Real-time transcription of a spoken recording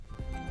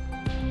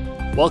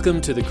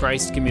Welcome to the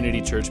Christ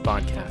Community Church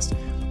podcast.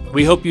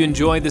 We hope you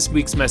enjoy this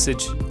week's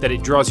message, that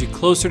it draws you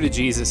closer to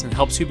Jesus and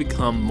helps you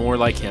become more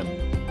like Him.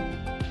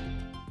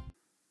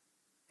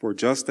 For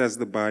just as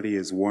the body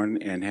is one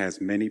and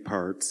has many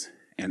parts,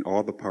 and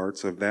all the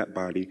parts of that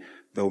body,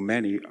 though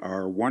many,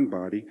 are one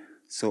body,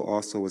 so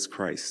also is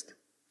Christ.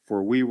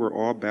 For we were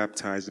all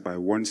baptized by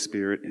one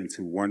Spirit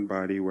into one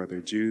body, whether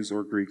Jews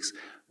or Greeks,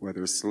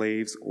 whether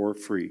slaves or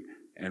free,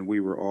 and we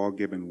were all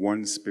given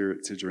one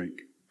Spirit to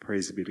drink.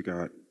 Praise be to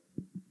God.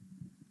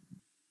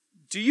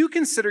 Do you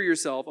consider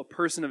yourself a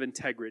person of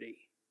integrity?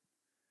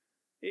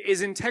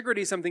 Is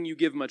integrity something you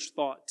give much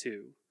thought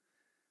to?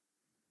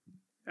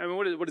 I mean,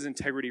 what does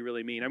integrity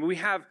really mean? I mean,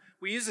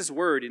 we use this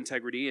word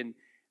integrity, and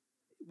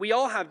we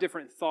all have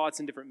different thoughts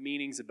and different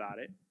meanings about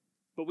it,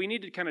 but we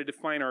need to kind of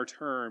define our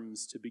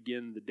terms to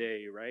begin the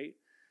day, right?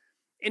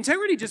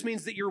 Integrity just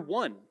means that you're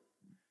one.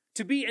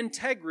 To be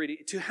integrity,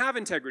 to have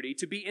integrity,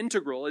 to be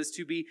integral is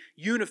to be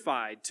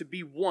unified, to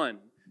be one,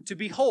 to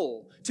be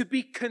whole, to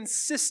be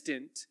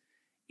consistent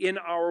in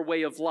our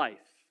way of life.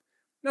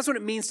 That's what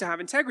it means to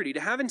have integrity. To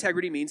have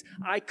integrity means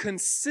I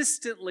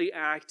consistently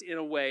act in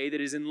a way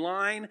that is in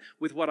line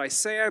with what I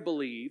say I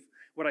believe,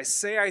 what I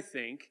say I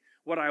think,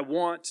 what I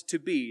want to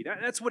be.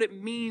 That's what it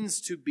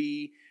means to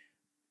be,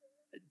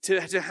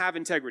 to have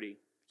integrity.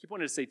 I keep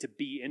wanting to say to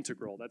be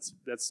integral.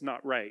 That's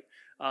not right.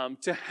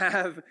 To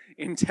have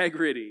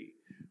integrity.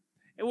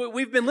 And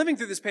we've been living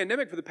through this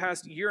pandemic for the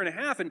past year and a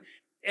half, and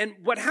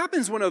what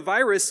happens when a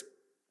virus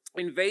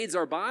invades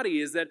our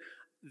body is that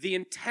the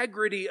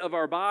integrity of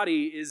our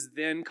body is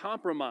then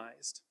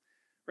compromised,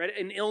 right?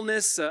 An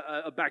illness,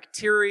 a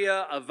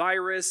bacteria, a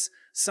virus,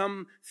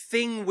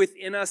 something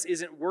within us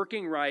isn't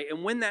working right.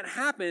 And when that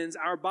happens,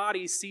 our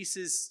body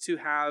ceases to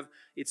have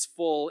its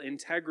full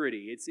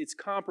integrity. It's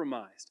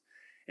compromised.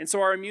 And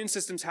so our immune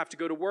systems have to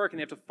go to work, and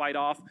they have to fight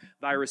off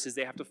viruses.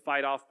 They have to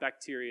fight off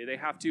bacteria. They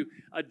have to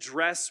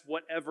address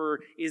whatever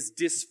is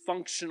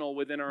dysfunctional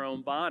within our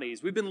own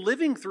bodies. We've been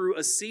living through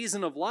a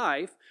season of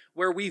life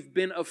where we've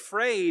been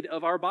afraid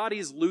of our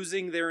bodies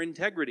losing their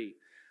integrity,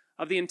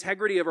 of the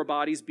integrity of our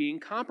bodies being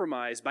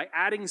compromised by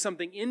adding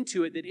something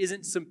into it that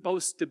isn't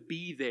supposed to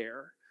be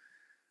there.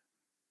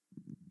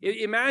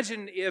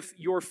 Imagine if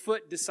your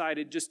foot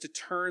decided just to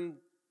turn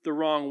the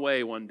wrong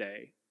way one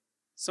day.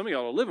 Some of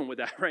y'all are living with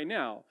that right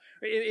now.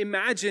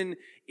 Imagine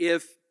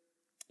if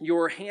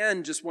your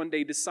hand just one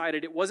day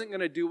decided it wasn't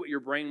going to do what your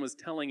brain was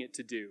telling it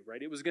to do,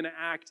 right? It was going to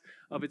act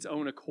of its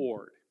own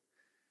accord.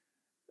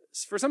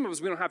 For some of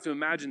us, we don't have to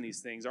imagine these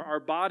things. Our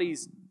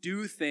bodies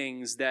do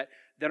things that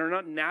are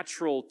not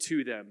natural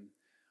to them,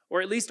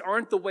 or at least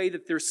aren't the way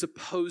that they're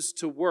supposed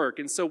to work.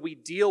 And so we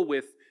deal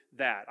with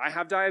that. I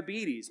have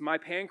diabetes. My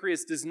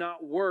pancreas does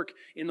not work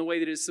in the way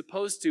that it's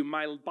supposed to.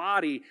 My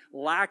body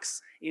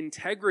lacks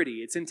integrity.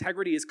 Its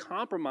integrity is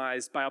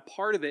compromised by a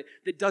part of it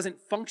that doesn't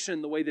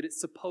function the way that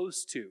it's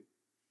supposed to.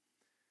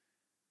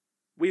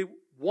 We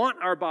want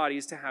our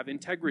bodies to have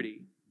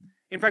integrity.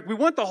 In fact, we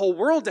want the whole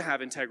world to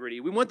have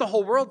integrity. We want the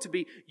whole world to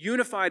be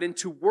unified and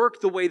to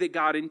work the way that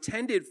God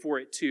intended for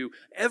it to.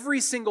 Every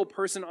single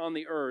person on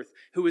the earth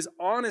who is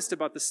honest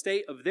about the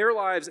state of their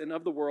lives and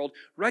of the world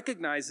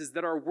recognizes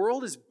that our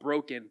world is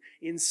broken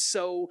in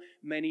so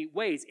many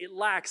ways. It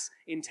lacks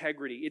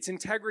integrity. Its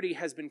integrity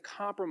has been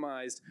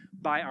compromised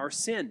by our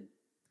sin.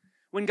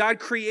 When God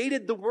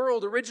created the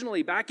world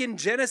originally, back in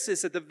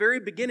Genesis at the very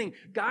beginning,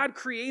 God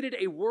created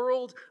a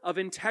world of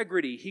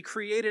integrity. He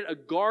created a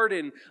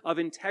garden of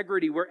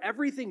integrity where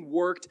everything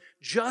worked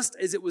just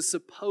as it was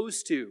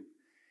supposed to.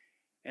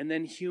 And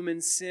then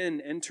human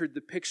sin entered the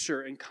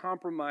picture and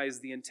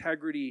compromised the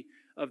integrity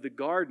of the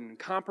garden,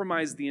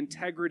 compromised the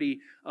integrity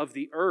of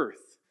the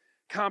earth,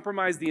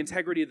 compromised the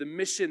integrity of the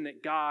mission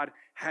that God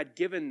had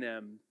given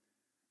them.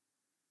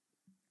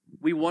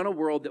 We want a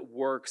world that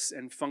works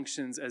and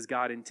functions as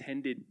God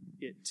intended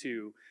it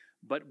to,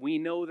 but we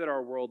know that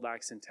our world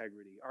lacks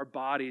integrity. Our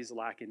bodies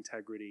lack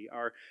integrity.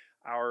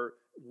 Our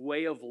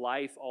way of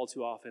life all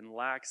too often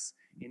lacks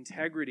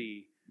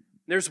integrity.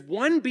 There's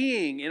one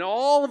being in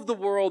all of the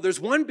world, there's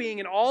one being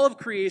in all of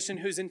creation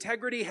whose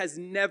integrity has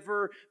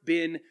never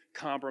been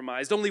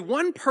compromised. Only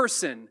one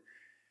person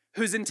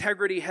whose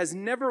integrity has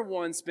never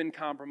once been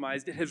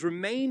compromised. It has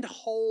remained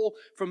whole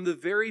from the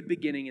very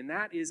beginning, and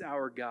that is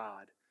our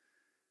God.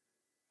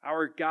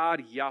 Our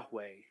God,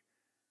 Yahweh,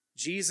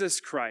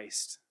 Jesus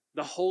Christ,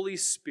 the Holy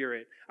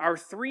Spirit, our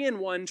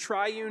three-in-one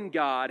triune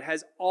God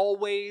has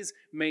always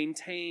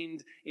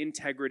maintained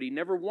integrity.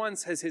 Never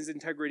once has his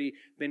integrity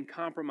been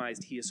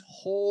compromised. He is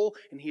whole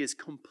and he is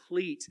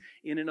complete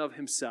in and of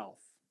himself.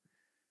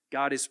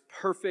 God is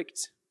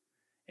perfect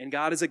and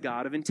God is a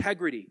God of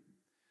integrity.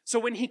 So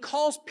when he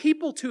calls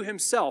people to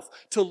himself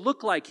to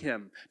look like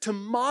him, to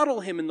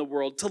model him in the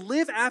world, to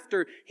live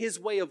after his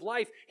way of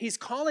life, he's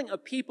calling a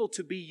people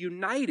to be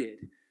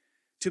united,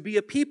 to be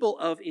a people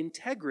of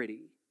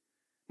integrity.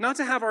 Not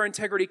to have our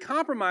integrity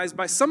compromised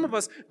by some of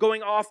us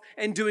going off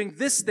and doing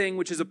this thing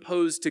which is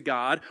opposed to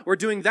God, or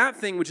doing that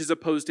thing which is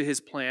opposed to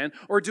his plan,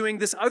 or doing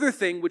this other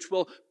thing which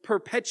will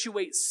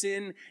perpetuate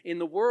sin in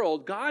the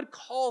world. God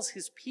calls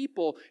his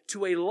people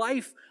to a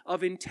life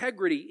of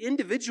integrity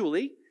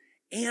individually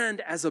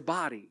and as a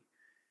body.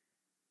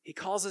 He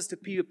calls us to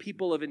be a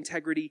people of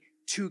integrity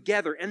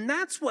together. And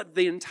that's what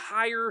the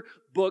entire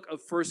book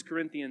of 1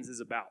 Corinthians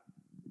is about.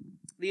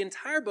 The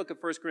entire book of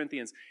 1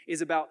 Corinthians is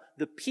about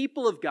the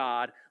people of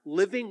God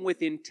living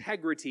with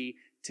integrity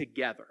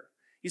together.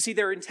 You see,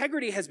 their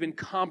integrity has been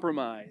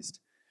compromised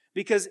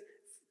because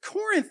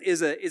Corinth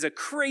is a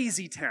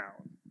crazy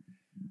town.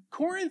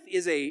 Corinth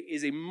is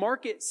a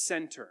market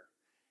center.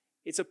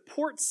 It's a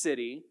port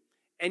city,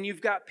 and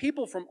you've got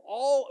people from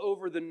all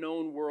over the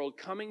known world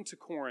coming to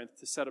Corinth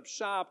to set up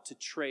shop, to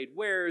trade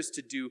wares,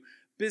 to do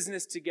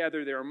business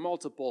together. There are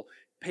multiple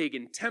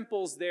pagan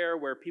temples there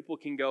where people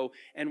can go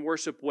and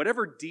worship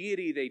whatever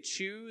deity they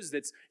choose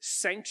that's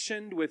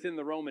sanctioned within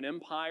the Roman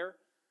Empire.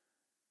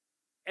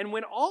 And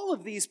when all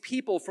of these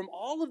people from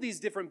all of these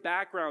different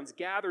backgrounds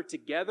gather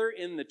together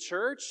in the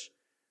church,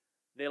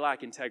 they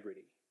lack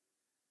integrity.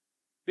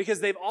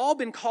 Because they've all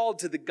been called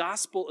to the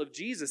gospel of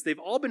Jesus. They've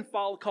all been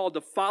called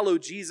to follow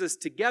Jesus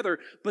together,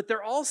 but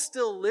they're all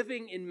still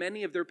living in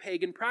many of their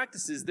pagan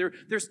practices.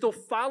 They're still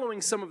following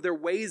some of their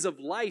ways of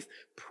life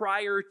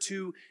prior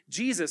to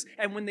Jesus.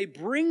 And when they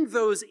bring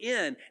those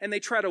in and they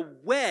try to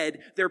wed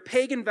their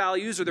pagan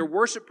values or their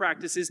worship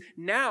practices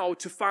now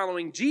to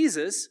following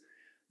Jesus,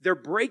 they're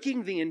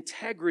breaking the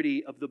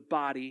integrity of the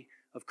body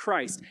of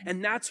Christ.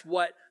 And that's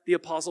what the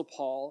Apostle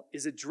Paul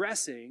is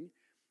addressing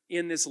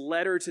in this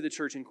letter to the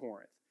church in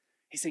Corinth.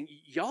 He's saying,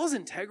 y'all's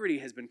integrity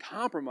has been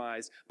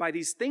compromised by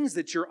these things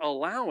that you're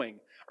allowing.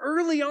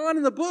 Early on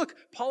in the book,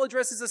 Paul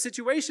addresses a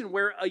situation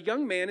where a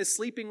young man is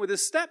sleeping with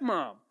his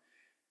stepmom.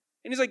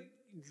 And he's like,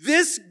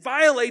 this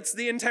violates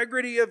the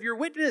integrity of your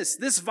witness.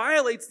 This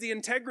violates the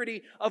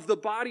integrity of the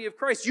body of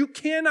Christ. You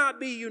cannot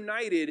be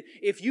united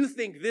if you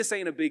think this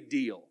ain't a big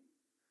deal.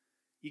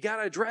 You got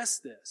to address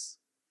this.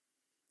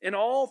 And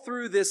all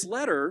through this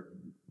letter,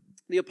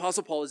 the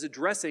Apostle Paul is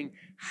addressing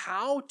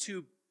how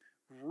to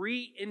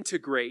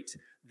reintegrate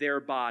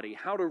their body,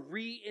 how to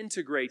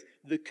reintegrate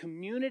the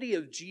community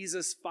of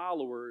Jesus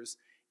followers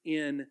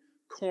in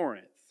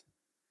Corinth.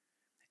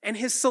 And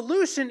his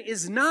solution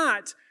is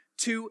not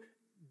to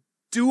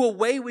do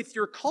away with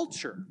your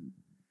culture.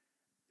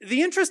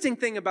 The interesting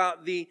thing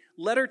about the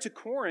letter to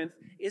Corinth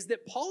is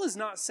that Paul is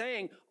not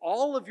saying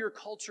all of your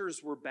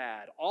cultures were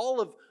bad,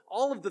 all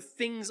of the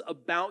things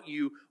about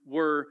you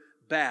were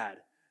bad.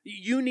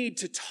 You need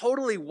to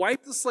totally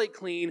wipe the slate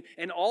clean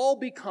and all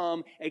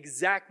become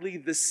exactly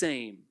the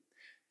same.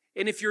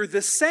 And if you're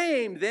the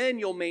same, then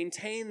you'll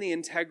maintain the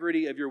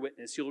integrity of your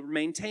witness. You'll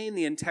maintain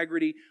the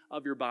integrity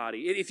of your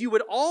body. If you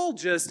would all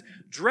just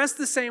dress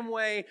the same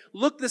way,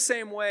 look the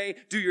same way,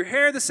 do your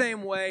hair the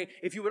same way,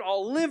 if you would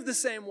all live the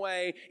same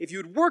way, if you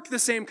would work the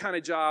same kind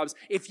of jobs,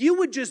 if you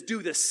would just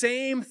do the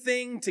same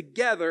thing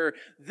together,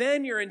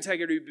 then your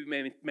integrity would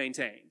be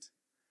maintained.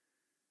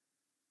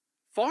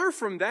 Far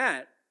from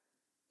that,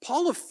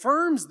 Paul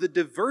affirms the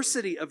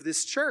diversity of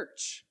this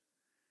church.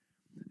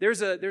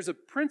 There's a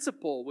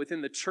principle within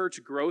the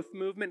church growth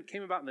movement,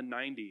 came about in the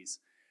 90s,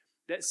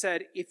 that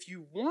said if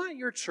you want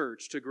your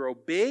church to grow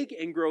big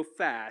and grow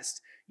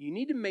fast, you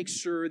need to make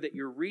sure that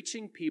you're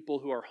reaching people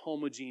who are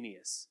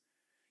homogeneous.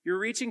 You're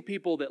reaching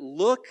people that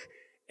look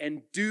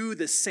and do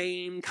the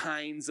same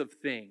kinds of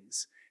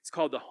things. It's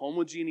called the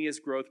homogeneous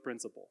growth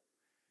principle.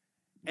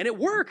 And it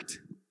worked.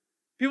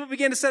 People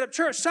began to set up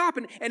church shop,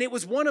 and it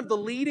was one of the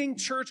leading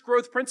church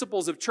growth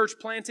principles of church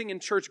planting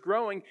and church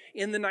growing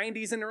in the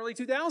 90s and early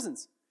 2000s.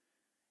 It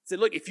said,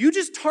 look, if you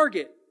just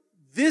target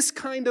this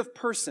kind of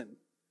person,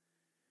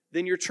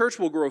 then your church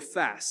will grow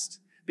fast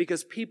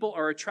because people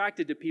are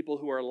attracted to people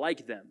who are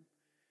like them.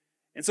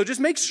 And so just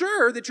make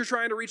sure that you're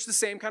trying to reach the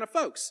same kind of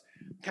folks,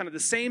 kind of the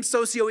same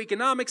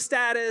socioeconomic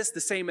status,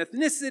 the same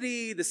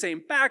ethnicity, the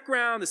same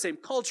background, the same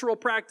cultural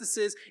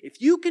practices.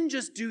 If you can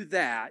just do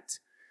that,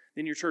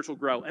 then your church will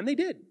grow. And they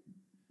did.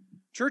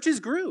 Churches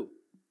grew.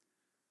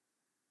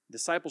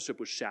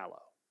 Discipleship was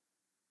shallow.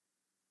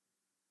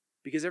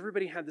 Because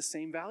everybody had the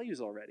same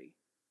values already.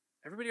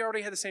 Everybody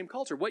already had the same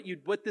culture.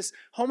 What this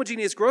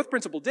homogeneous growth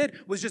principle did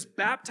was just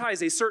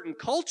baptize a certain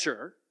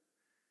culture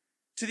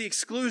to the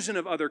exclusion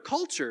of other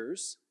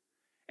cultures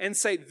and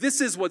say, this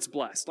is what's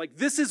blessed. Like,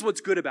 this is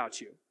what's good about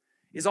you,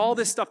 is all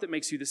this stuff that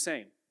makes you the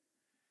same.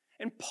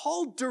 And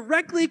Paul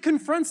directly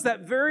confronts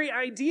that very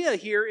idea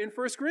here in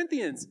 1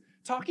 Corinthians.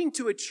 Talking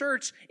to a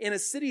church in a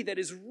city that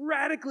is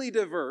radically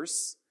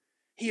diverse,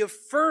 he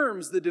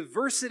affirms the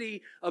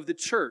diversity of the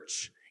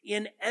church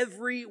in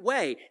every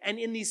way. And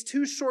in these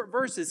two short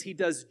verses, he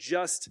does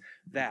just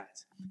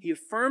that. He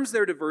affirms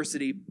their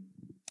diversity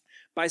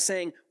by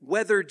saying,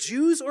 whether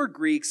Jews or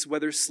Greeks,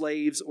 whether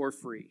slaves or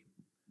free.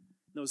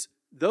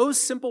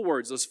 Those simple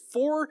words, those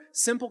four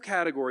simple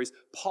categories,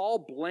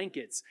 Paul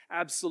blankets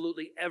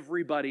absolutely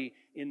everybody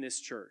in this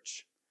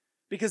church.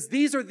 Because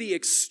these are the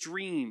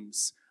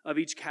extremes of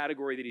each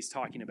category that he's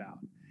talking about.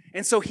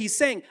 And so he's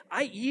saying,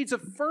 he's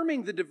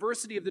affirming the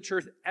diversity of the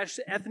church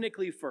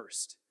ethnically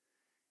first.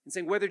 And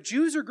saying, whether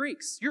Jews or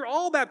Greeks, you're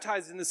all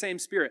baptized in the same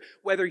Spirit.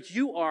 Whether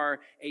you are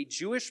a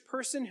Jewish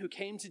person who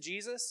came to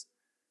Jesus,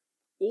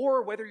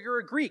 or whether you're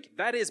a Greek,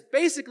 that is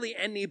basically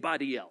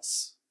anybody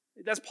else.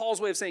 That's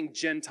Paul's way of saying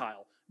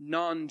Gentile,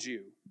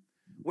 non-Jew.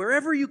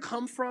 Wherever you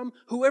come from,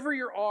 whoever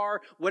you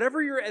are,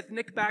 whatever your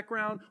ethnic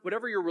background,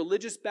 whatever your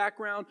religious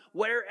background,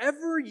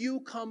 wherever you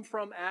come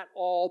from at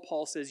all,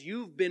 Paul says,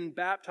 you've been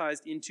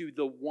baptized into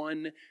the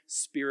one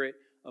Spirit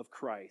of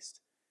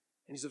Christ.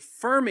 And he's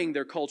affirming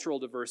their cultural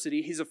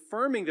diversity. He's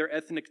affirming their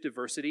ethnic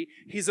diversity.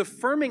 He's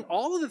affirming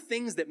all of the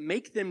things that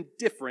make them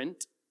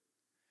different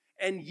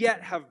and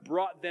yet have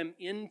brought them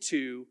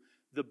into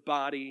the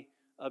body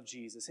of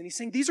Jesus. And he's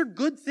saying these are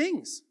good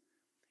things.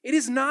 It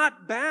is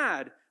not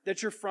bad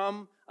that you're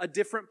from a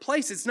different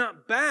place. It's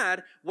not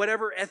bad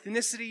whatever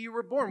ethnicity you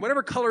were born,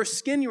 whatever color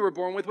skin you were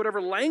born with,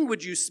 whatever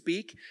language you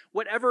speak,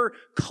 whatever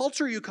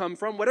culture you come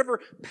from, whatever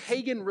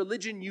pagan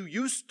religion you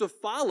used to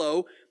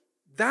follow.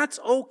 That's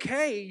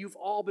okay. You've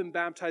all been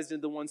baptized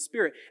into the one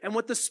Spirit. And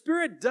what the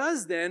Spirit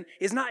does then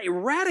is not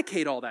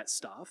eradicate all that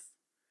stuff.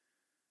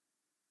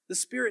 The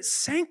Spirit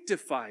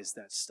sanctifies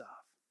that stuff.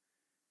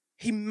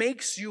 He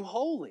makes you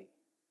holy.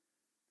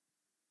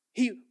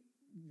 He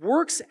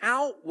works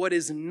out what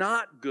is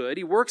not good.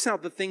 He works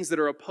out the things that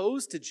are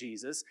opposed to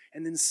Jesus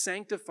and then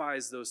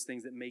sanctifies those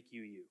things that make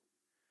you you.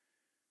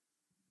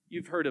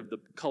 You've heard of the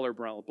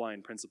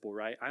colorblind principle,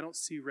 right? I don't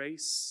see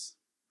race.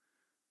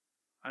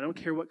 I don't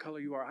care what color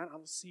you are. I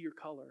don't see your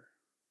color.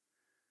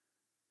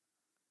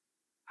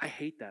 I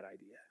hate that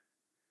idea.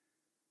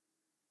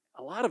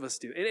 A lot of us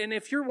do. And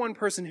if you're one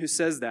person who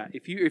says that,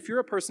 if you're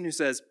a person who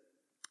says,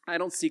 I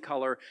don't see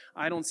color,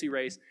 I don't see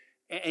race,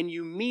 and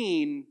you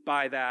mean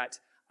by that,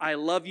 I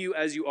love you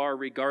as you are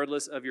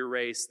regardless of your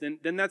race,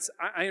 then that's,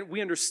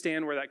 we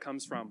understand where that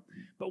comes from.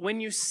 But when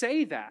you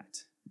say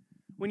that,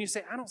 when you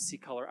say, I don't see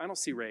color, I don't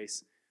see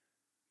race,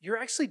 you're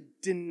actually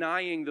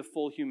denying the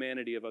full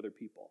humanity of other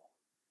people.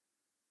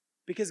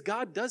 Because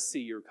God does see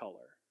your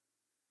color.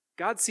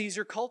 God sees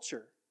your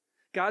culture.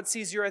 God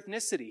sees your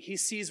ethnicity. He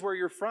sees where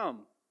you're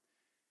from.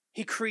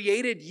 He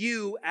created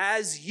you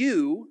as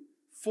you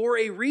for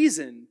a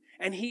reason,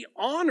 and He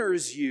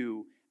honors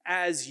you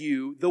as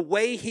you the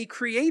way He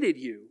created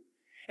you.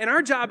 And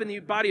our job in the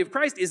body of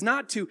Christ is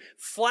not to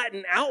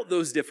flatten out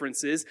those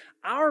differences.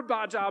 Our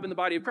job in the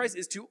body of Christ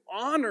is to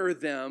honor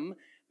them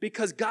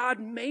because God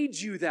made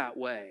you that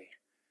way.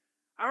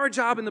 Our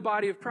job in the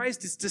body of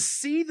Christ is to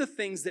see the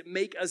things that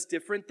make us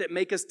different, that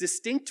make us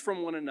distinct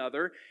from one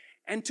another,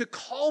 and to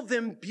call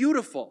them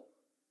beautiful,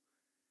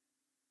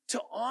 to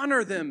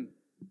honor them,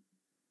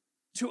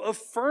 to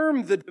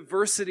affirm the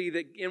diversity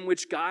in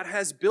which God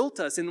has built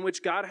us, in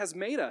which God has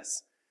made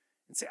us.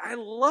 And say, I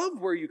love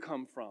where you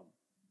come from.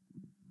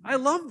 I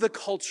love the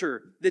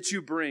culture that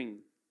you bring.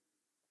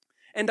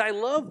 And I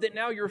love that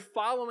now you're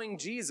following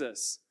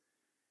Jesus.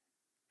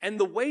 And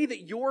the way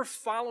that you're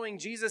following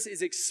Jesus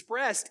is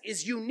expressed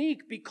is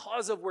unique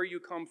because of where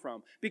you come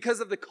from, because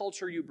of the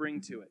culture you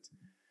bring to it,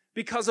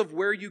 because of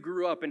where you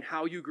grew up and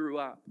how you grew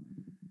up.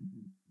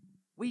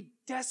 We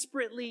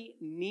desperately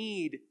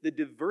need the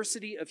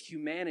diversity of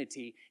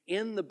humanity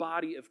in the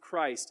body of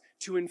Christ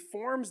to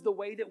inform the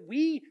way that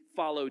we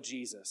follow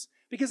Jesus.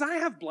 Because I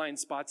have blind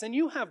spots and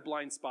you have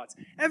blind spots.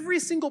 Every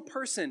single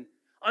person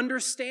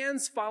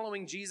understands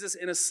following Jesus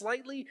in a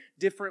slightly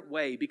different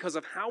way because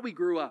of how we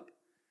grew up,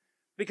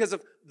 because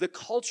of the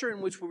culture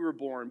in which we were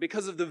born,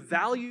 because of the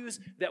values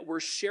that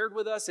were shared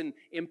with us and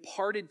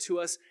imparted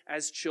to us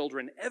as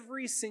children.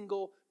 Every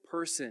single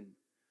person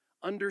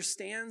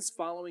understands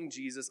following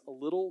Jesus a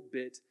little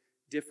bit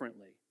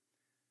differently.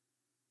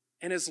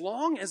 And as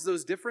long as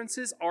those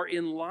differences are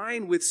in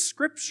line with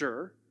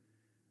Scripture,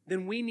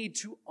 then we need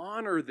to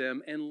honor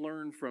them and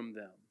learn from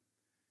them.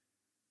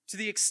 To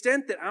the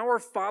extent that our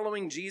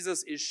following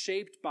Jesus is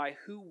shaped by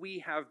who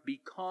we have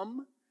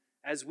become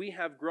as we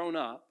have grown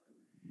up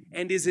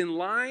and is in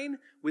line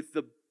with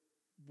the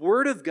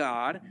Word of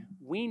God,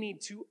 we need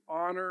to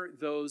honor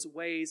those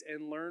ways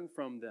and learn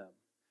from them.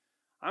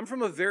 I'm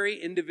from a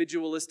very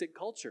individualistic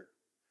culture,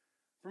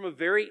 from a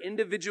very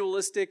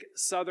individualistic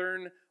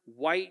Southern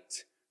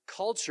white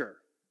culture.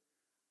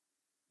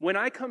 When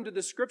I come to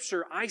the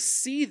Scripture, I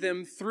see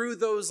them through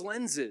those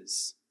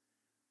lenses.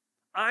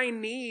 I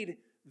need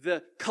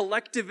the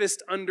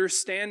collectivist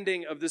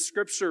understanding of the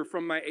Scripture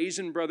from my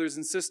Asian brothers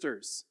and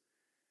sisters.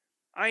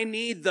 I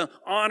need the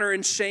honor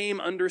and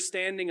shame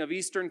understanding of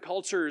Eastern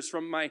cultures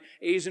from my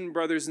Asian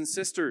brothers and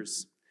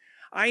sisters.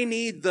 I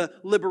need the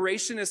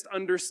liberationist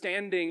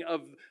understanding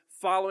of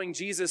following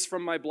Jesus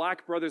from my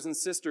Black brothers and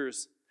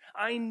sisters.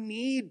 I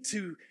need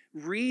to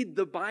read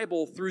the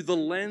Bible through the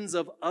lens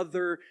of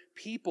other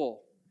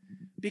people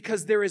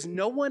because there is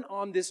no one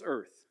on this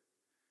earth.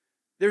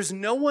 There's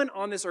no one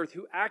on this earth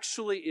who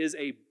actually is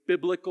a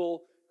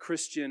biblical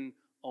Christian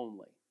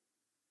only.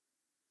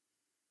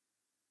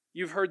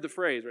 You've heard the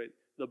phrase, right?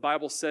 The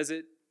Bible says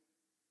it,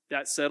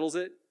 that settles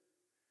it.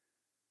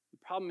 The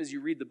problem is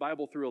you read the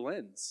Bible through a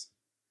lens.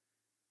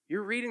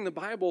 You're reading the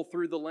Bible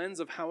through the lens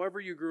of however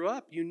you grew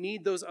up. You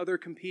need those other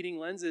competing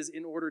lenses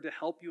in order to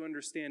help you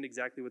understand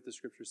exactly what the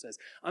Scripture says.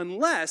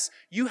 Unless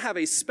you have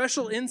a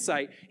special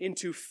insight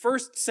into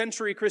first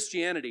century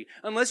Christianity,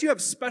 unless you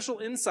have special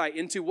insight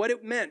into what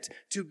it meant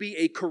to be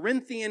a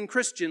Corinthian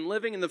Christian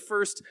living in the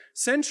first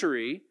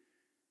century,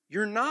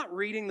 you're not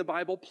reading the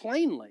Bible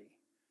plainly.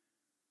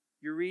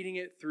 You're reading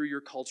it through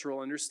your cultural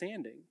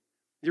understanding.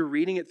 You're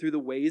reading it through the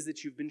ways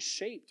that you've been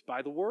shaped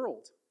by the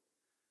world.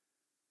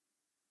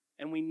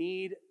 And we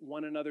need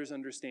one another's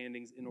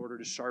understandings in order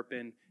to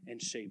sharpen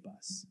and shape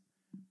us.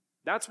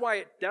 That's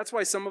why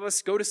some of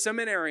us go to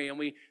seminary and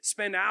we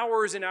spend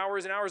hours and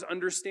hours and hours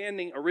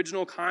understanding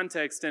original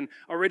context and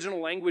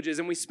original languages.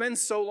 And we spend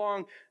so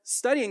long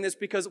studying this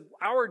because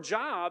our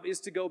job is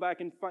to go back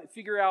and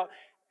figure out,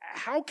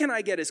 how can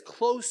I get as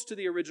close to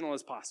the original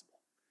as possible?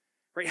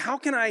 Right? How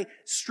can I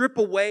strip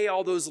away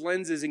all those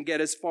lenses and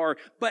get as far?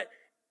 But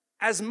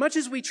as much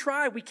as we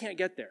try, we can't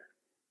get there.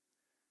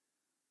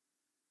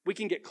 We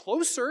can get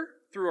closer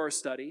through our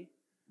study,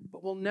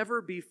 but we'll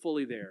never be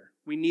fully there.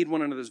 We need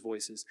one another's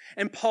voices.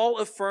 And Paul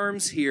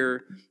affirms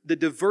here the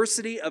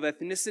diversity of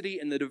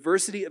ethnicity and the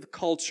diversity of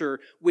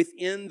culture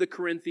within the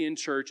Corinthian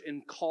church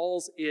and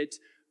calls it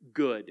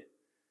good.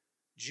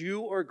 Jew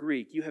or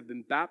Greek, you have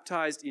been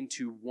baptized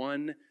into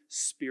one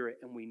Spirit,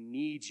 and we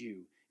need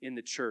you in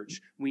the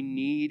church. We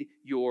need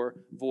your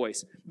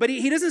voice. But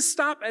he doesn't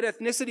stop at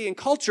ethnicity and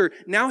culture.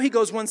 Now he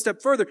goes one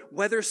step further,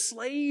 whether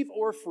slave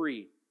or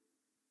free.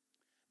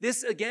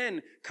 This,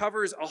 again,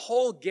 covers a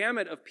whole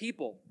gamut of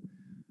people,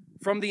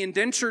 from the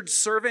indentured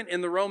servant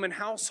in the Roman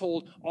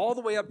household all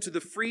the way up to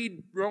the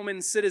freed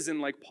Roman citizen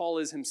like Paul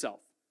is himself.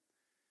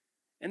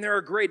 And there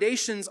are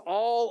gradations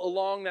all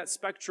along that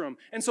spectrum.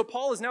 And so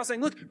Paul is now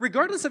saying, look,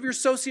 regardless of your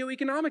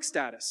socioeconomic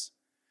status,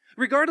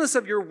 regardless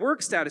of your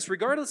work status,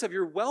 regardless of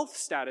your wealth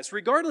status,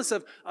 regardless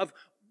of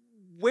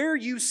where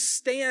you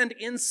stand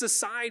in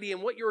society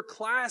and what your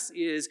class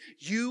is,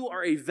 you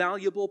are a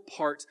valuable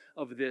part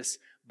of this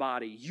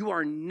body. You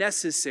are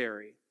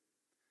necessary.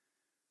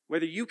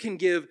 Whether you can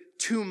give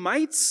 2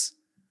 mites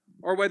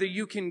or whether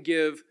you can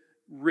give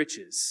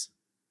riches.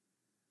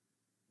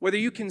 Whether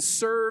you can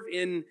serve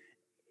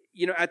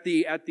at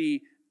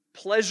the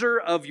pleasure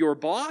of your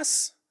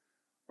boss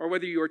or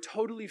whether you are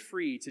totally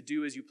free to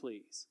do as you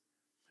please.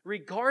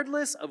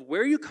 Regardless of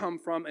where you come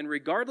from and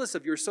regardless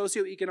of your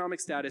socioeconomic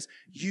status,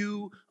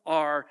 you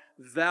are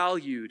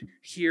valued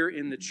here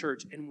in the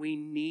church, and we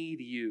need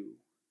you.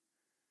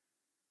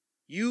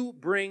 You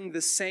bring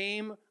the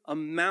same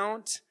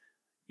amount,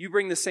 you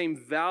bring the same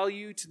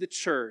value to the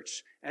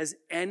church as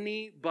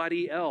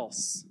anybody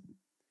else.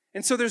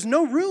 And so there's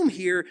no room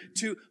here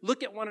to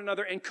look at one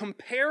another and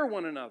compare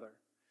one another.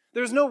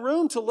 There's no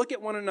room to look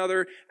at one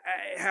another,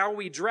 how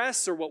we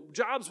dress or what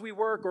jobs we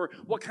work or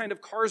what kind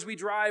of cars we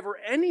drive or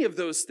any of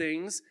those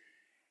things,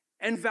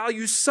 and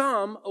value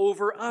some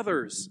over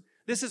others.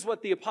 This is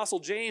what the Apostle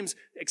James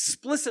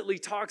explicitly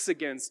talks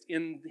against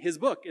in his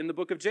book, in the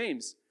book of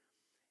James.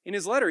 In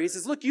his letter, he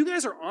says, look, you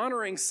guys are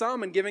honoring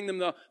some and giving them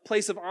the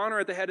place of honor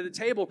at the head of the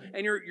table,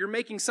 and you're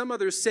making some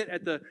others sit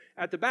at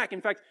the back.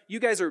 In fact, you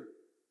guys are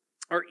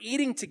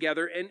eating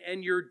together,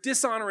 and you're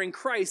dishonoring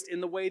Christ in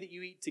the way that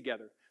you eat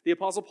together. The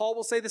Apostle Paul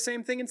will say the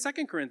same thing in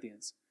 2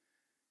 Corinthians,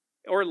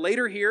 or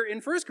later here in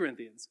 1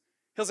 Corinthians.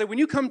 He'll say, when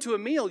you come to a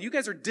meal, you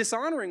guys are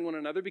dishonoring one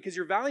another because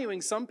you're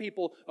valuing some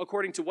people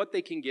according to what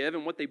they can give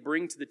and what they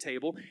bring to the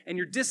table, and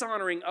you're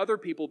dishonoring other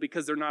people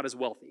because they're not as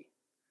wealthy.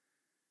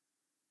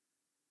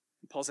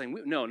 And Paul's saying,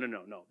 no.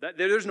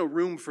 There's no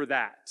room for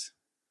that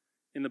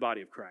in the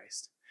body of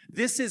Christ.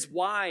 This is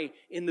why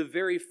in the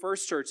very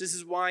first church, this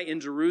is why in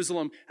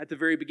Jerusalem at the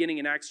very beginning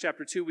in Acts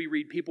chapter 2, we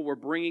read people were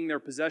bringing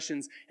their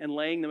possessions and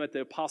laying them at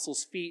the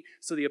apostles' feet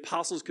so the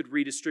apostles could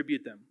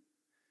redistribute them.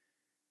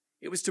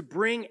 It was to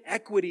bring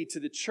equity to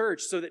the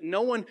church so that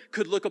no one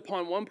could look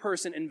upon one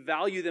person and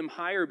value them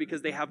higher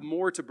because they have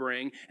more to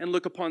bring and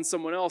look upon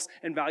someone else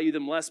and value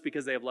them less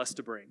because they have less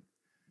to bring.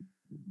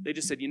 They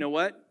just said, you know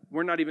what?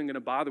 We're not even going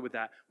to bother with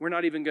that. We're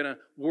not even going to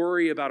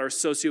worry about our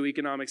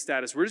socioeconomic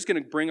status. We're just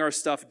going to bring our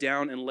stuff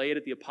down and lay it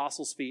at the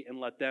apostles' feet and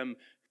let them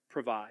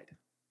provide.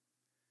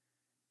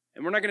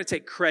 And we're not going to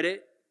take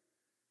credit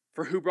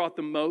for who brought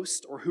the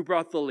most or who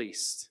brought the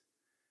least.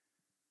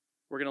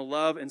 We're going to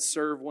love and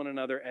serve one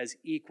another as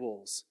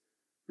equals,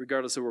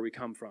 regardless of where we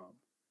come from,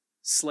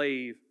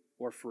 slave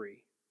or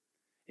free,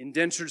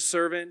 indentured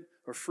servant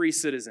or free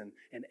citizen,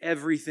 and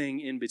everything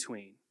in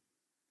between.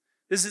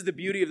 This is the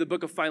beauty of the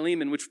book of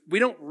Philemon, which we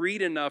don't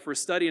read enough or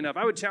study enough.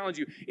 I would challenge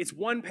you. It's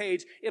 1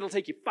 page. It'll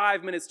take you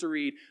 5 minutes to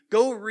read.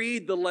 Go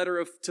read the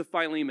letter to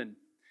Philemon.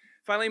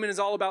 Philemon is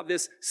all about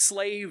this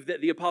slave that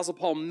the Apostle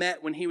Paul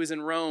met when he was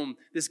in Rome,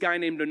 this guy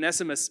named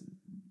Onesimus.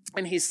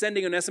 And he's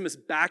sending Onesimus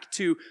back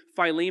to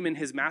Philemon,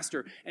 his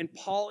master. And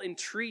Paul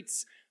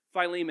entreats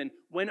Philemon,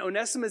 when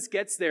Onesimus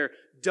gets there,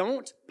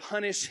 don't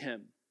punish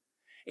him.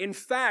 In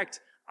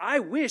fact, I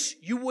wish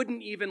you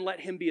wouldn't even let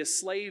him be a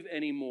slave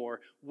anymore.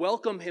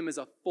 Welcome him as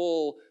a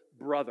full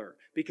brother,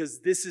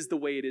 because this is the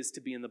way it is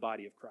to be in the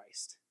body of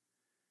Christ.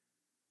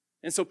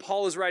 And so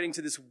Paul is writing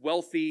to this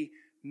wealthy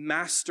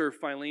master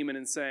Philemon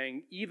and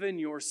saying, even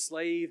your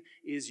slave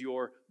is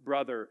your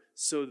brother,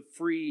 so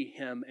free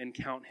him and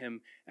count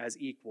him as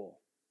equal.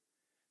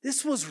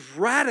 This was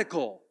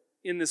radical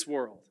in this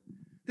world.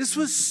 This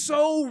was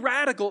so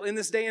radical in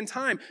this day and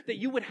time that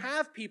you would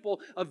have people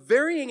of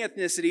varying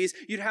ethnicities,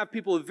 you'd have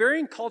people of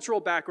varying cultural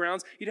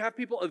backgrounds, you'd have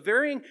people of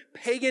varying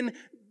pagan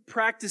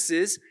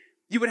practices,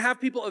 you would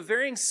have people of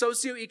varying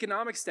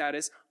socioeconomic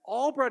status,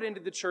 all brought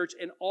into the church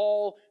and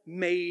all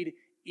made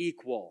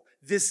equal.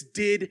 This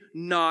did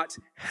not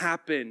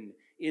happen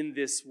in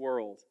this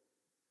world.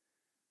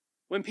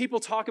 When people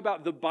talk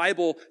about the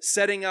Bible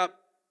setting up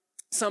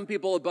some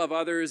people above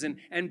others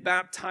and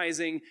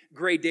baptizing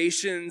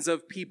gradations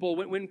of people,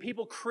 when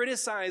people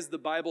criticize the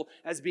Bible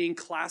as being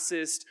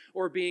classist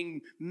or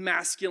being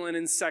masculine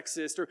and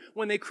sexist, or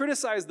when they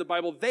criticize the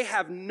Bible, they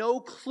have no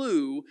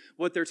clue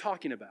what they're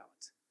talking about.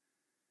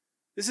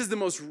 This is the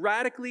most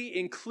radically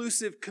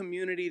inclusive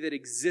community that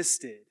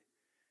existed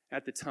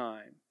at the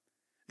time,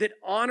 that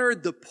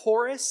honored the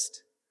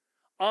poorest,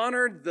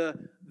 honored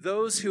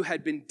those who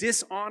had been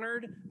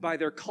dishonored by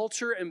their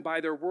culture and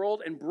by their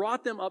world, and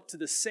brought them up to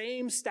the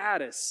same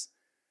status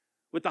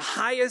with the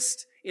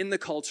highest in the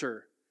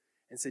culture,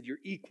 and said, you're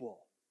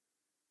equal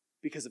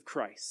because of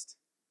Christ.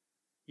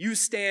 You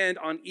stand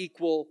on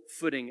equal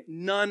footing,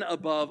 none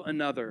above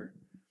another.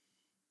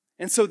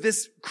 And so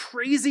this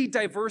crazy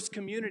diverse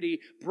community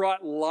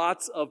brought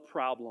lots of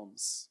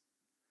problems.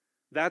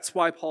 That's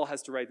why Paul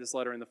has to write this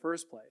letter in the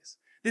first place.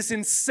 This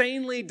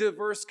insanely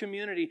diverse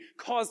community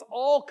caused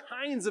all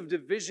kinds of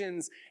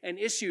divisions and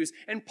issues.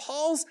 And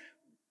Paul's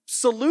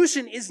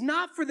solution is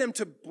not for them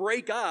to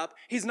break up.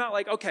 He's not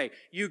like, okay,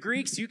 you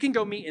Greeks, you can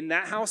go meet in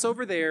that house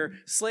over there.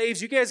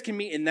 Slaves, you guys can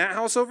meet in that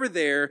house over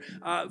there.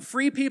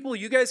 Free people,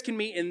 you guys can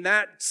meet in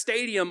that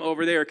stadium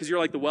over there because you're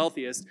like the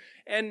wealthiest.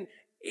 And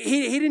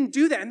he didn't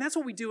do that. And that's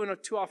what we do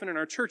too often in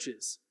our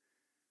churches.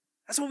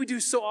 That's what we do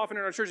so often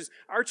in our churches.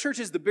 Our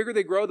churches, the bigger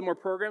they grow, the more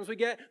programs we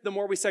get, the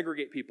more we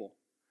segregate people.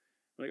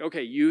 Like,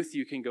 okay, youth,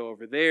 you can go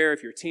over there.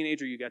 If you're a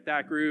teenager, you got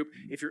that group.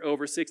 If you're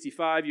over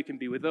 65, you can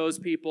be with those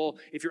people.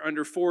 If you're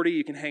under 40,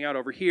 you can hang out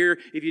over here.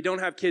 If you don't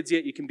have kids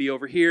yet, you can be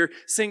over here.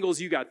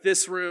 Singles, you got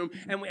this room.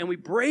 And we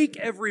break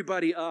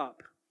everybody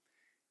up.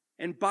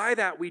 And by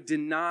that, we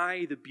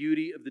deny the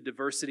beauty of the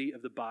diversity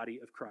of the body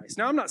of Christ.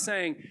 Now, I'm not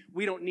saying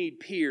we don't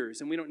need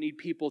peers and we don't need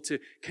people to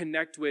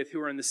connect with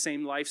who are in the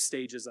same life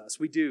stage as us.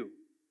 We do.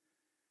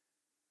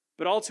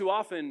 But all too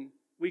often,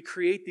 we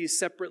create these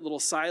separate little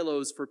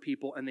silos for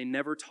people and they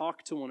never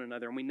talk to one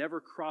another and we never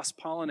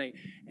cross-pollinate.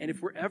 And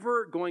if we're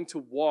ever going to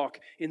walk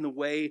in the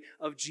way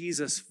of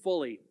Jesus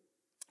fully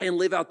and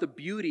live out the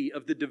beauty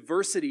of the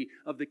diversity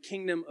of the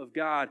kingdom of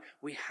God,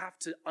 we have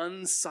to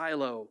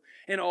unsilo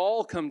and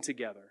all come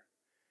together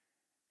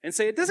and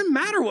say, it doesn't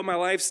matter what my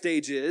life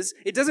stage is.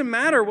 It doesn't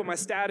matter what my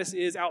status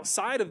is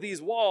outside of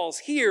these walls.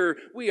 Here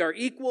we are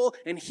equal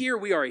and here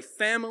we are a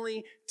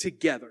family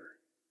together.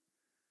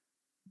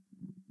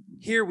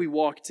 Here we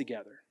walk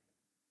together.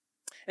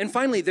 And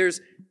finally,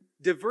 there's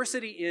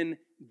diversity in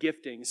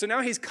gifting. So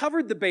now he's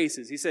covered the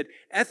bases. He said,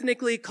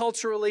 ethnically,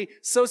 culturally,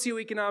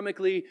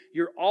 socioeconomically,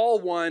 you're all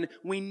one.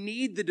 We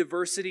need the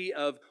diversity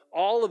of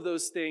all of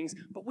those things,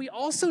 but we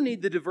also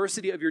need the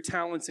diversity of your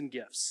talents and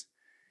gifts.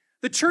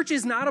 The church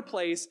is not a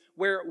place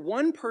where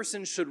one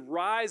person should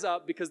rise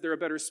up because they're a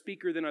better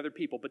speaker than other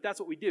people, but that's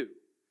what we do.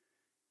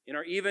 In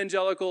our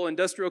evangelical,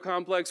 industrial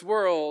complex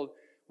world,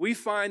 we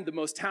find the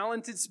most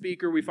talented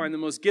speaker, we find the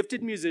most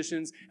gifted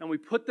musicians, and we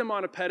put them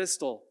on a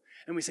pedestal,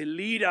 and we say,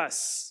 lead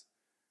us.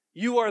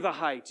 You are the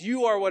height.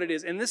 You are what it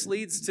is. And this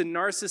leads to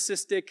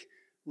narcissistic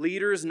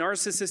leaders,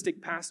 narcissistic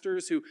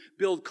pastors who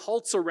build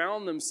cults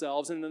around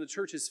themselves, and then the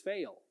churches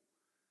fail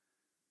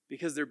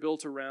because they're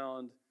built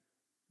around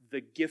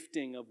the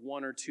gifting of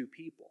one or two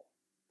people.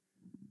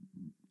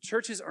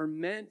 Churches are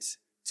meant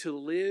to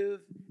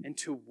live and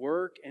to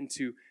work and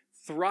to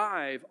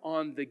thrive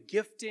on the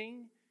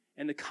gifting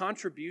and the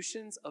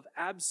contributions of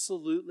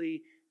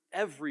absolutely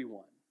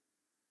everyone.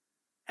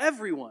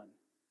 Everyone.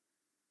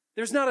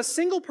 There's not a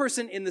single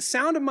person in the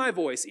sound of my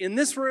voice, in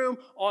this room,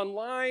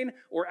 online,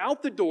 or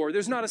out the door,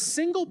 there's not a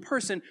single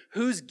person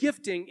whose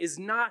gifting is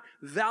not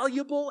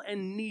valuable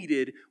and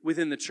needed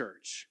within the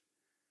church.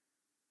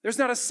 There's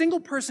not a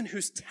single person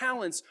whose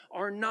talents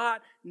are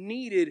not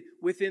needed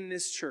within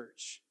this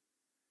church.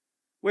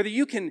 Whether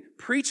you can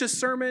preach a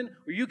sermon,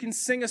 or you can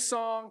sing a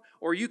song,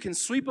 or you can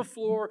sweep a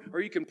floor,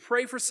 or you can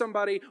pray for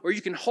somebody, or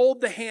you can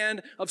hold the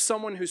hand of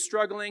someone who's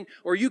struggling,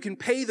 or you can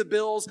pay the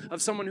bills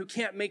of someone who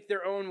can't make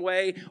their own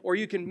way, or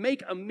you can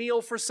make a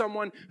meal for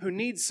someone who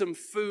needs some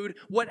food.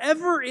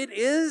 Whatever it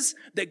is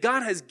that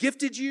God has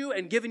gifted you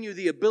and given you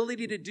the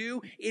ability to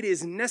do, it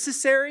is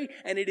necessary,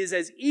 and it is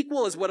as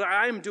equal as what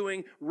I am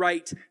doing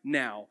right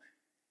now.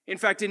 In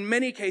fact, in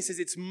many cases,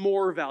 it's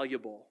more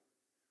valuable.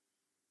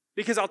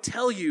 Because I'll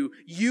tell you,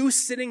 you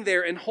sitting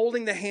there and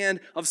holding the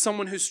hand of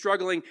someone who's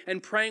struggling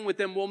and praying with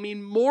them will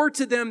mean more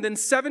to them than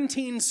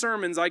 17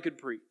 sermons I could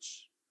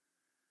preach.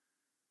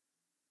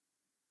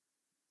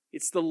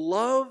 It's the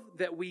love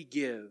that we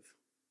give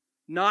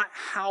not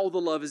how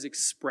the love is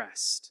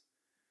expressed,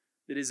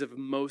 that is of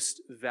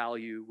most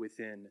value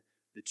within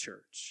the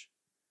church.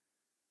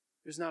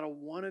 There's not a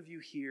one of you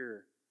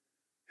here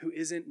who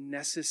isn't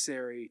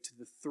necessary to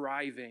the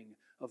thriving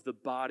of the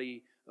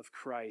body of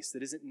Christ,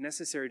 that isn't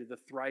necessary to the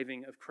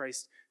thriving of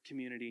Christ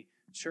Community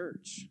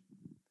Church.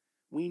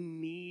 We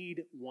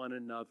need one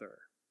another.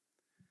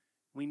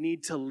 We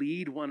need to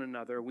lead one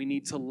another. We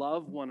need to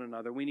love one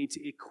another. We need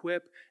to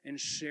equip and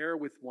share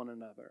with one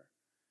another.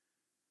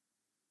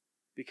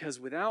 Because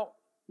without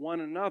one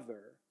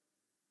another,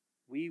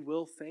 we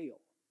will fail.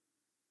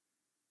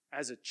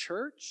 As a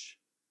church,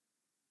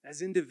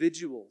 as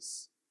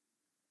individuals.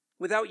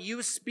 Without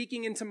you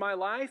speaking into my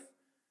life,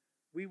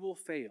 we will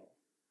fail.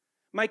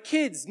 My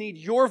kids need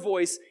your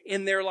voice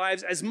in their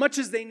lives as much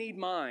as they need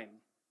mine.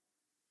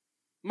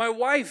 My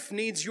wife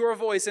needs your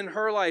voice in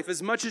her life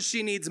as much as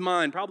she needs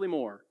mine, probably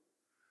more.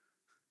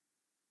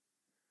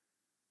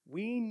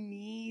 We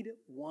need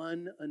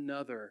one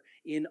another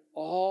in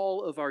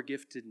all of our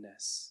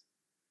giftedness.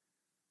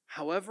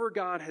 However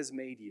God has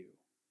made you,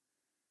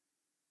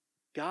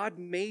 God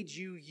made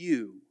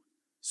you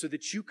so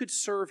that you could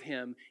serve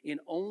Him in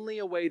only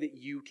a way that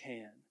you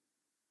can.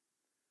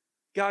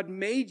 God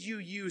made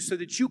you so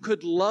that you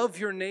could love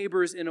your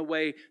neighbors in a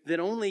way that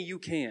only you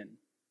can.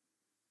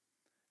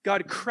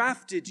 God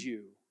crafted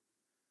you.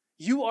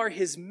 You are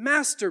His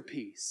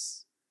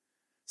masterpiece,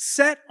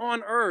 set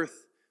on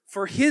earth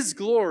for His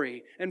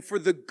glory and for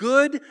the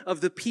good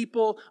of the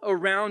people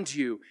around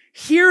you.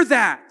 Hear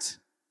that.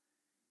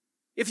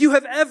 If you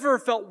have ever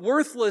felt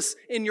worthless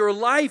in your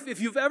life, if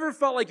you've ever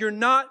felt like you're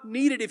not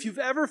needed, if you've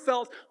ever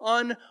felt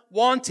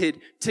unwanted,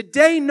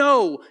 today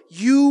know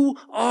you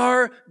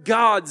are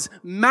God's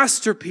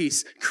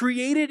masterpiece,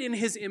 created in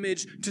His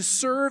image to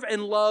serve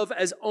and love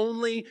as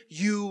only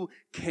you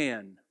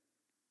can.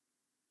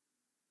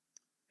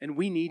 And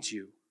we need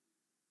you.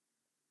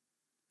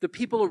 The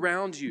people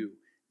around you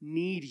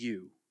need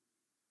you.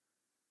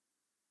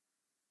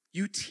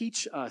 You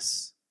teach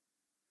us.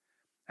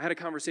 I had a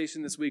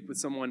conversation this week with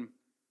someone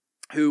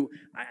who,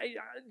 I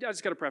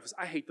just got to preface,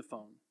 I hate the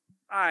phone.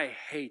 I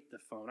hate the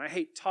phone. I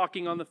hate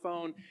talking on the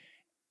phone.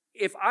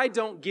 If I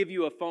don't give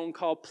you a phone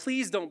call,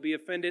 please don't be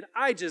offended.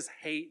 I just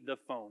hate the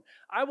phone.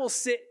 I will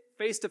sit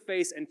face to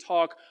face and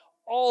talk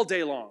all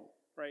day long,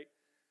 right?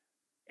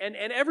 And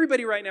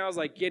everybody right now is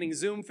like getting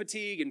Zoom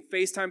fatigue and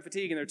FaceTime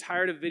fatigue, and they're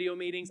tired of video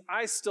meetings.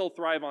 I still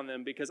thrive on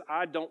them because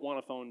I don't want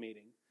a phone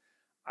meeting.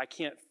 I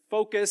can't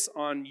focus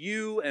on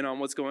you and on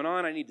what's going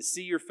on. I need to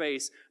see your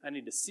face. I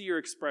need to see your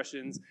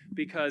expressions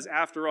because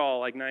after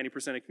all, like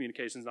 90% of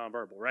communication is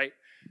nonverbal, right?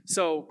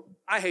 So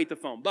I hate the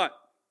phone. But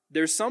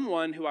there's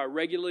someone who I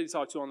regularly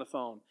talk to on the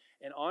phone,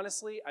 and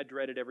honestly, I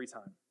dread it every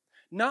time.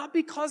 Not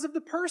because of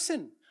the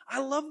person. I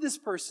love this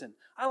person.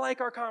 I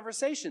like our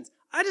conversations.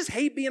 I just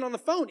hate being on the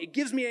phone. It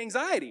gives me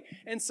anxiety.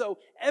 And so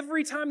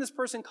every time this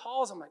person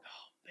calls, I'm like,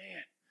 oh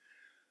man,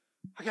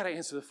 I got to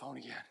answer the phone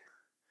again.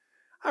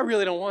 I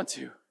really don't want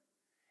to.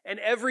 And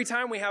every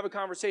time we have a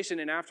conversation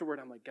and afterward,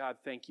 I'm like, God,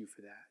 thank you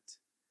for that.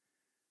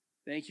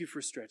 Thank you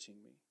for stretching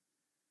me.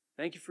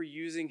 Thank you for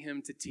using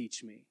Him to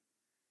teach me.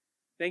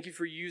 Thank you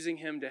for using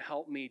Him to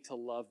help me to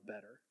love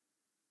better,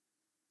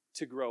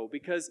 to grow,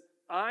 because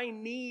I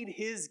need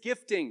His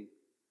gifting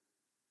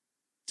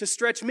to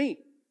stretch me.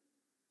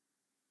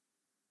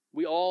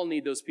 We all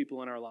need those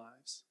people in our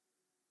lives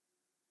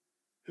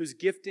whose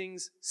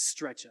giftings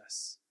stretch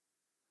us,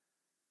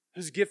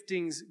 whose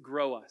giftings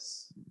grow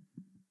us,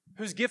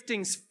 whose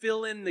giftings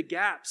fill in the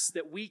gaps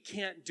that we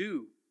can't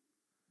do.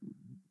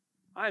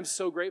 I am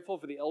so grateful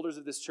for the elders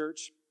of this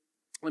church.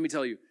 Let me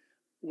tell you,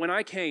 when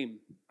I came,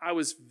 I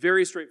was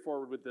very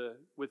straightforward with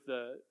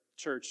the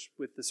church,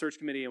 with the search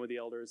committee and with the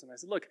elders. And I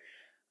said, look,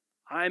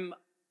 I'm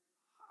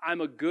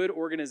a good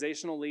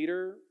organizational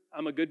leader.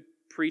 I'm a good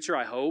preacher,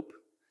 I hope.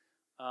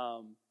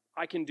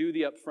 I can do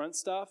the upfront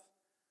stuff.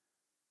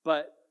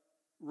 But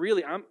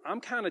really,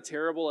 I'm kind of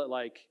terrible at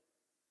like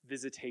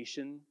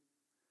visitation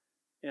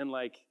and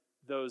like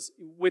those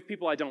with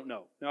people I don't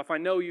know. Now, if I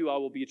know you, I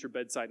will be at your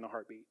bedside in a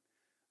heartbeat.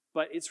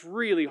 But it's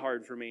really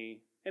hard for me,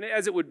 and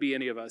as it would be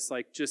any of us,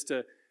 like just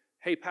to,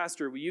 hey,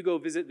 pastor, will you go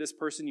visit this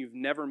person you've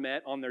never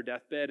met on their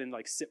deathbed and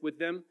like sit with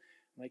them?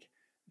 Like,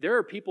 there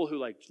are people who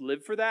like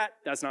live for that.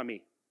 That's not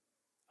me.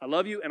 I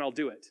love you and I'll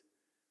do it,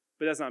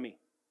 but that's not me.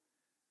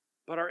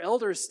 But our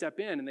elders step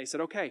in and they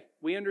said, okay,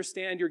 we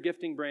understand your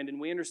gifting, Brandon.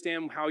 We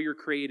understand how you're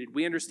created.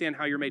 We understand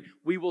how you're made.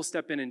 We will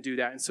step in and do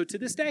that. And so to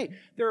this day,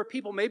 there are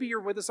people, maybe you're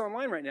with us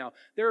online right now,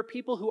 there are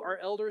people who our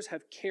elders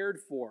have cared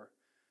for,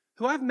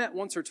 who I've met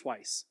once or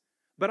twice.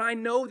 But I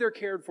know they're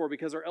cared for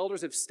because our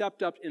elders have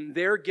stepped up in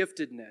their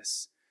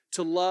giftedness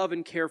to love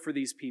and care for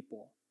these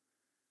people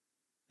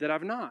that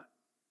I've not.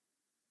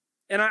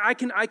 And I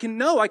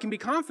can be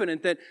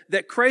confident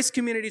that Christ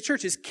Community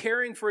Church is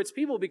caring for its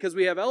people because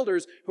we have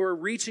elders who are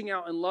reaching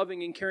out and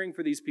loving and caring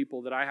for these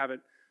people that I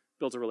haven't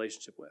built a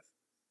relationship with.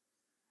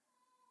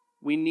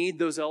 We need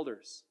those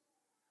elders.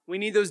 We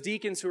need those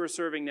deacons who are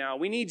serving now.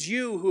 We need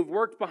you who have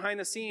worked behind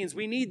the scenes.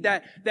 We need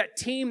that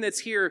team that's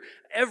here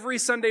every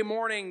Sunday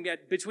morning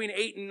at between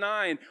 8 and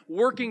 9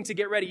 working to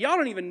get ready. Y'all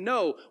don't even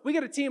know. We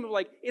got a team of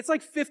it's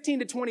like 15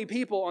 to 20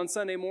 people on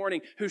Sunday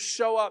morning who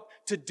show up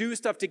to do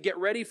stuff to get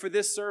ready for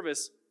this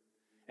service.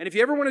 And if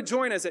you ever want to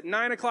join us at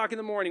 9 o'clock in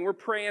the morning, we're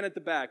praying at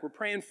the back. We're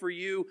praying for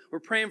you. We're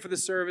praying for the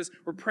service.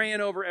 We're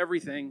praying over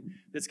everything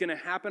that's going to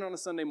happen on a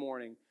Sunday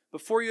morning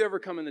before you ever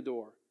come in the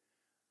door.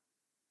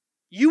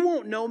 You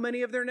won't know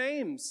many of their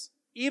names,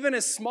 even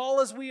as small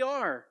as we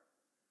are.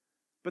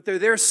 But they're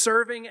there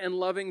serving and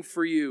loving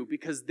for you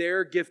because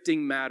their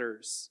gifting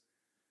matters.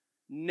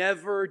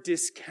 Never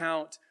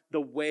discount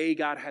the way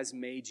God has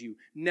made you.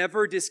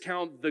 Never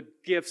discount the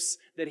gifts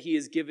that He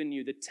has given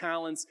you, the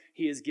talents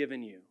He has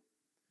given you.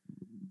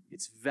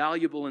 It's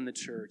valuable in the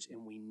church,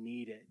 and we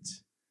need it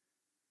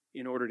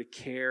in order to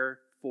care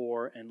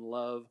for and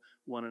love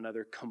one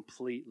another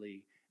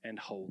completely and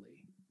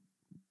wholly.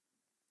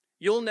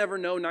 You'll never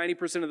know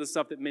 90% of the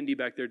stuff that Mindy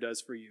back there does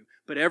for you,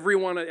 but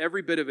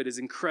every bit of it is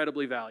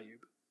incredibly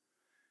valuable.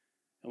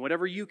 And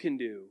whatever you can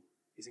do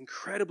is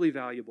incredibly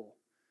valuable,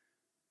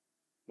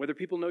 whether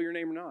people know your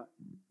name or not.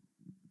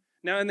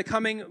 Now, in the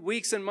coming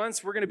weeks and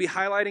months, we're going to be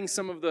highlighting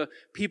some of the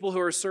people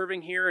who are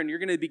serving here, and you're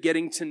going to be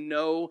getting to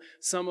know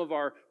some of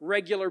our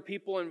regular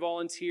people and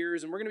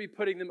volunteers, and we're going to be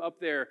putting them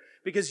up there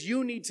because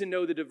you need to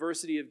know the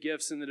diversity of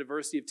gifts and the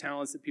diversity of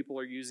talents that people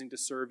are using to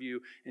serve you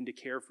and to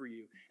care for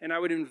you. And I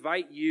would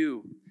invite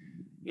you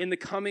in the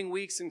coming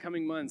weeks and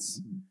coming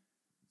months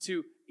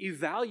to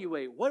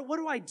evaluate, what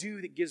do I do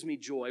that gives me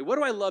joy? What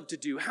do I love to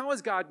do? How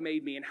has God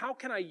made me, and how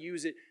can I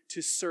use it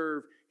to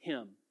serve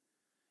Him?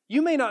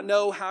 You may not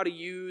know how to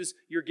use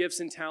your gifts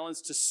and talents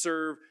to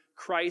serve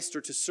Christ or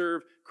to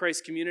serve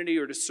Christ's community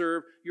or to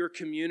serve your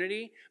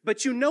community,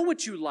 but you know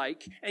what you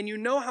like and you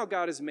know how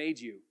God has made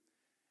you.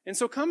 And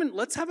so come and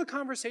let's have a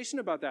conversation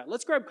about that.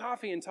 Let's grab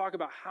coffee and talk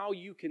about how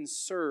you can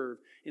serve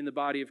in the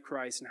body of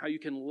Christ and how you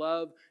can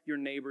love your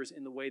neighbors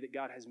in the way that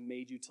God has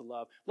made you to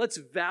love. Let's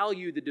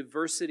value the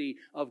diversity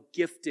of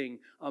gifting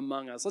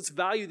among us. Let's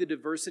value the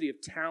diversity of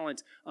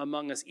talent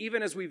among us,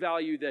 even as we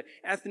value the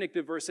ethnic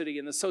diversity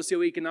and the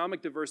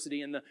socioeconomic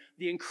diversity and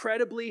the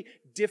incredibly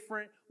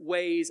different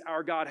ways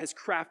our God has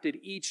crafted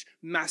each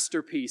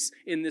masterpiece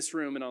in this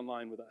room and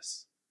online with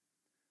us.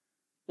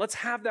 Let's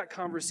have that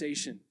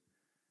conversation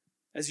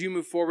as you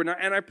move forward.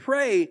 And I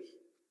pray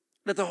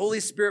that the Holy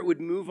Spirit would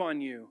move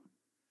on you,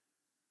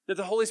 that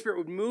the Holy Spirit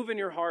would move in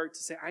your heart to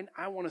say,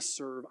 I want to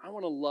serve, I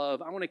want to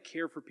love, I want to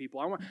care for people,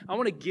 I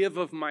want to give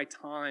of my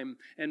time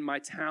and my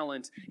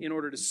talent in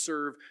order to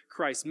serve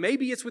Christ.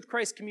 Maybe it's with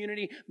Christ's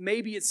community,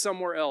 maybe it's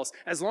somewhere else.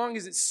 As long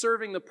as it's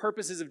serving the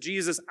purposes of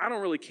Jesus, I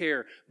don't really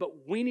care.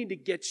 But we need to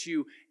get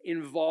you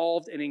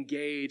involved and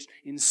engaged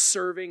in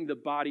serving the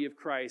body of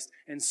Christ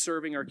and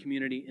serving our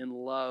community in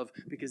love,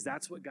 because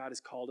that's what God has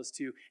called us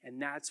to, and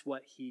that's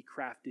what He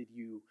crafted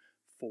you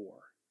for.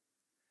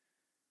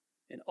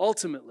 And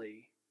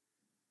ultimately,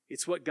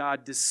 it's what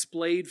God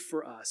displayed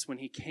for us when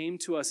He came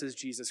to us as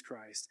Jesus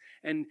Christ.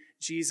 And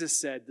Jesus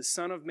said, the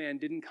Son of Man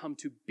didn't come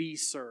to be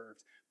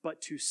served, but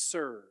to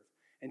serve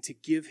and to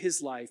give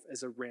His life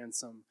as a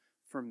ransom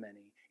for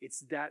many.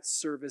 It's that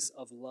service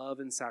of love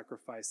and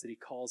sacrifice that He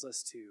calls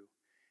us to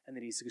and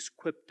that He's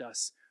equipped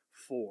us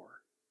for.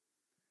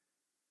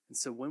 And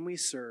so when we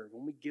serve,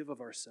 when we give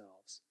of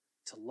ourselves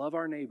to love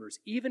our neighbors,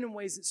 even in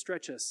ways that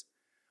stretch us,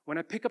 when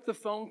I pick up the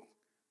phone,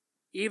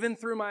 even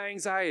through my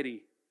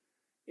anxiety,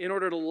 in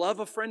order to love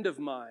a friend of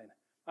mine,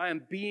 I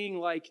am being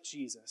like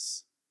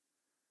Jesus.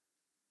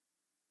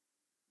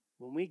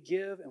 When we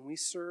give and we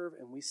serve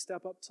and we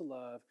step up to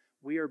love,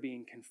 we are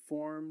being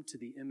conformed to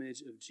the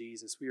image of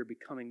Jesus. We are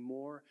becoming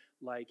more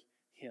like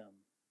Him.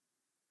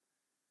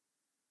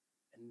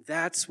 And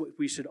that's what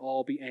we should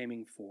all be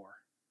aiming for.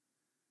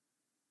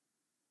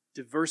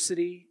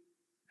 Diversity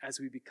as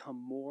we become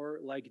more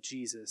like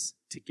Jesus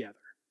together.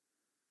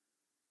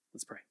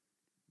 Let's pray.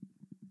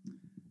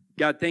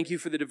 God, thank You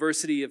for the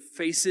diversity of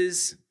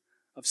faces,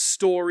 of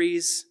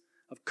stories,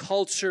 of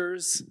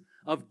cultures,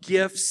 of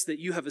gifts that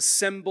You have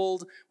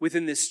assembled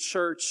within this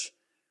church.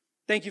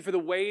 Thank You for the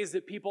ways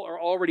that people are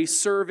already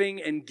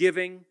serving and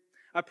giving.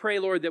 I pray,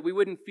 Lord, that we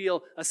wouldn't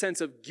feel a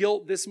sense of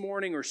guilt this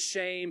morning or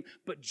shame,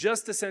 but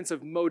just a sense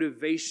of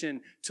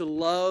motivation to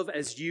love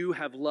as You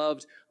have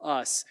loved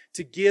us,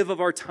 to give of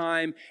our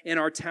time and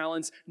our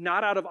talents,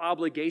 not out of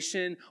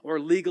obligation or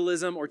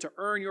legalism or to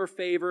earn Your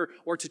favor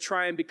or to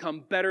try and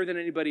become better than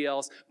anybody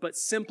else, but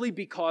simply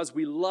because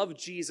we love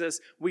Jesus,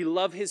 we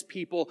love His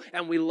people,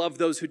 and we love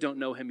those who don't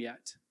know Him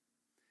yet.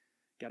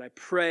 God, I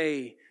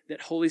pray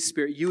that Holy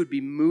Spirit, You would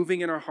be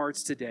moving in our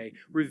hearts today,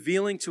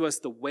 revealing to us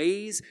the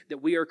ways that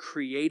we are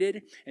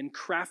created and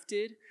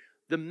crafted,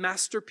 the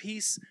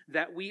masterpiece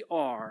that we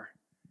are,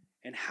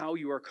 and how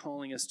You are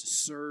calling us to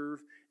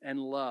serve and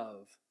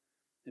love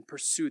and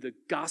pursue the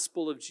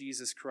gospel of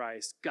Jesus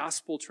Christ,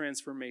 gospel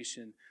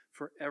transformation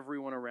for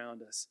everyone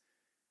around us.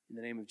 In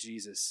the name of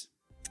Jesus,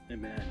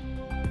 amen.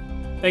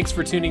 Thanks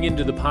for tuning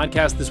into the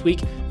podcast this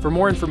week. For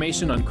more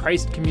information on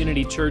Christ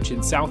Community Church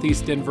in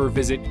Southeast Denver,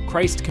 visit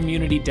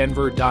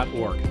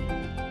christcommunitydenver.org.